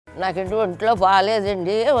నాకంటే ఒంట్లో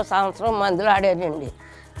బాగాలేదండి. ఒక సంవత్సరం మందులు ఆడానండి.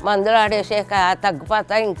 మందులు ఆడేసాక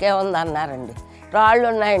తగ్గిపోతా ఇంకేముంది అన్నారండి. రాళ్ళు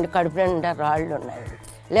ఉన్నాయండి, కడుపు నిండా రాళ్ళు ఉన్నాయండి,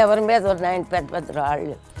 లివర్ మీద ఉన్నాయండి పెద్ద పెద్ద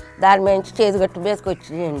రాళ్ళు. దాని నుంచి చేతిగట్టు మీదకి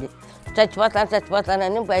వచ్చినాయండి.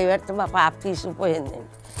 చచ్చిపోతానని భయపెడితే మా పాప తీసుకుపోయిందండి.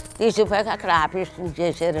 తీసుకుపోయాక అక్కడ ఆపరేషన్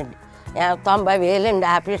చేశారండి. 90,000 అండి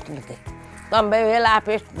ఆపరేషన్కి. 90,000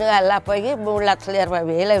 ఆపరేషన్ వెళ్ళకపోయి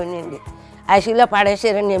 3,20,000 అవినండి. ఐసీలో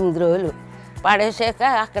పడేసారండి 8 రోజులు. పడేసాక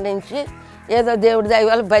అక్కడి నుంచి ఏదో దేవుడి దయ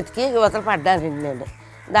వల్ల బతికి యువతలు పడ్డానండి నేను.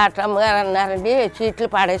 డాక్టర్ అమ్మగారు అన్నారండి, చీట్లు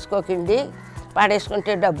పడేసుకోకండి,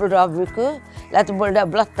 పడేసుకుంటే డబ్బులు రావు మీకు, లేకపోతే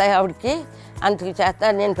డబ్బులు వస్తాయి ఆవిడకి, అందుకు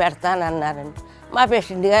చేత నేను పెడతాను అన్నారండి. మా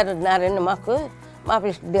ప్రెసిడెంట్ గారు ఉన్నారండి, మా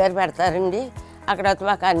ప్రెసిడెంట్ గారు పెడతారండి, అక్కడ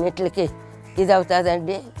మాకు అన్నిటికి ఇది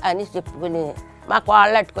అవుతుందండి అని చెప్పుకుని మా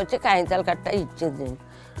కోళ్ళు అట్టుకొచ్చి కాగితాలు కట్ట ఇచ్చిందండి.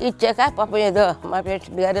 ఇచ్చాక పాపం ఏదో మా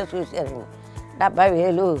ప్రెసిడెంట్ గారే చూశారండి.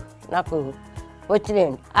 70,000 నాకు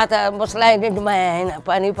వచ్చినాయండి. ముసలాయనండి మా ఆయన,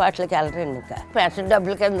 పని పాటలకి వెళ్ళరండి. ఇంకా పెన్షన్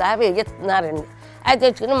డబ్బుల కింద వేయిస్తున్నారండి. అవి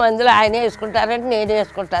తెచ్చుకుని మందులు ఆయనే వేసుకుంటారండి, నేనే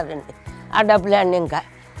వేసుకుంటారండి ఆ డబ్బులండి. ఇంకా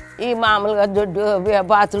ఈ మామూలుగా దొడ్డు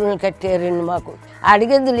బాత్రూమ్లు కట్టారండి. మాకు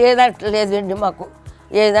అడిగింది లేదండి, మాకు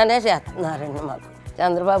ఏదైనా చేస్తున్నారండి. మాకు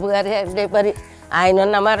చంద్రబాబు గారే అండి, మరి ఆయన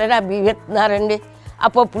ఉన్నమారండి, ఆ బియ్యం ఇస్తున్నారండి, ఆ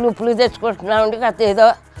పప్పులు ఉప్పులు తెచ్చుకుంటున్నామండి. కాకపోతే ఏదో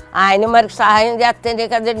ఆయన మరి సహాయం చేస్తేనే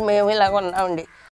కదండి మేము ఇలాగ ఉన్నామండి.